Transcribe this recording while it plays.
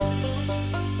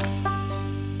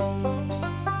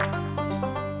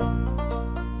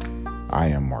I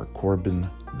am Mark Corbin.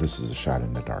 This is a Shot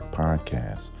in the Dark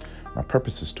podcast. My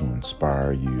purpose is to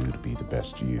inspire you to be the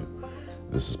best you.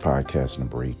 This is podcast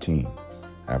number 18.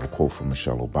 I have a quote from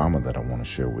Michelle Obama that I want to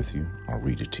share with you. I'll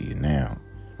read it to you now.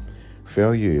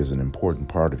 Failure is an important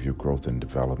part of your growth and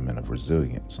development of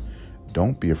resilience.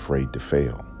 Don't be afraid to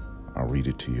fail. I'll read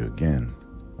it to you again.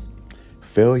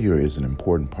 Failure is an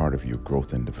important part of your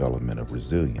growth and development of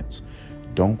resilience.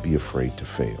 Don't be afraid to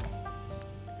fail.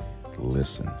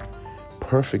 Listen,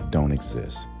 perfect don't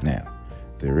exist. Now,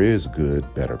 there is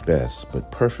good, better, best,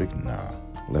 but perfect, nah.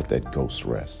 Let that ghost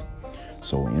rest.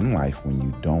 So in life, when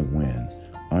you don't win,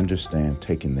 understand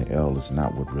taking the L is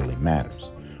not what really matters.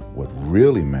 What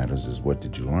really matters is what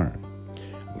did you learn?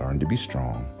 Learn to be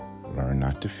strong. Learn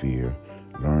not to fear.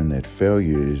 Learn that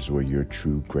failure is where your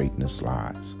true greatness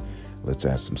lies. Let's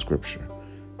add some scripture.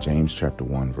 James chapter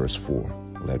 1, verse 4.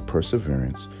 Let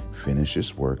perseverance finish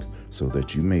its work so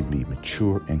that you may be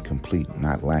mature and complete,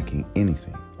 not lacking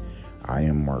anything. I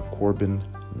am Mark Corbin.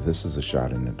 This is a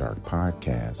Shot in the Dark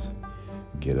podcast.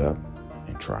 Get up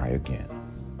and try again.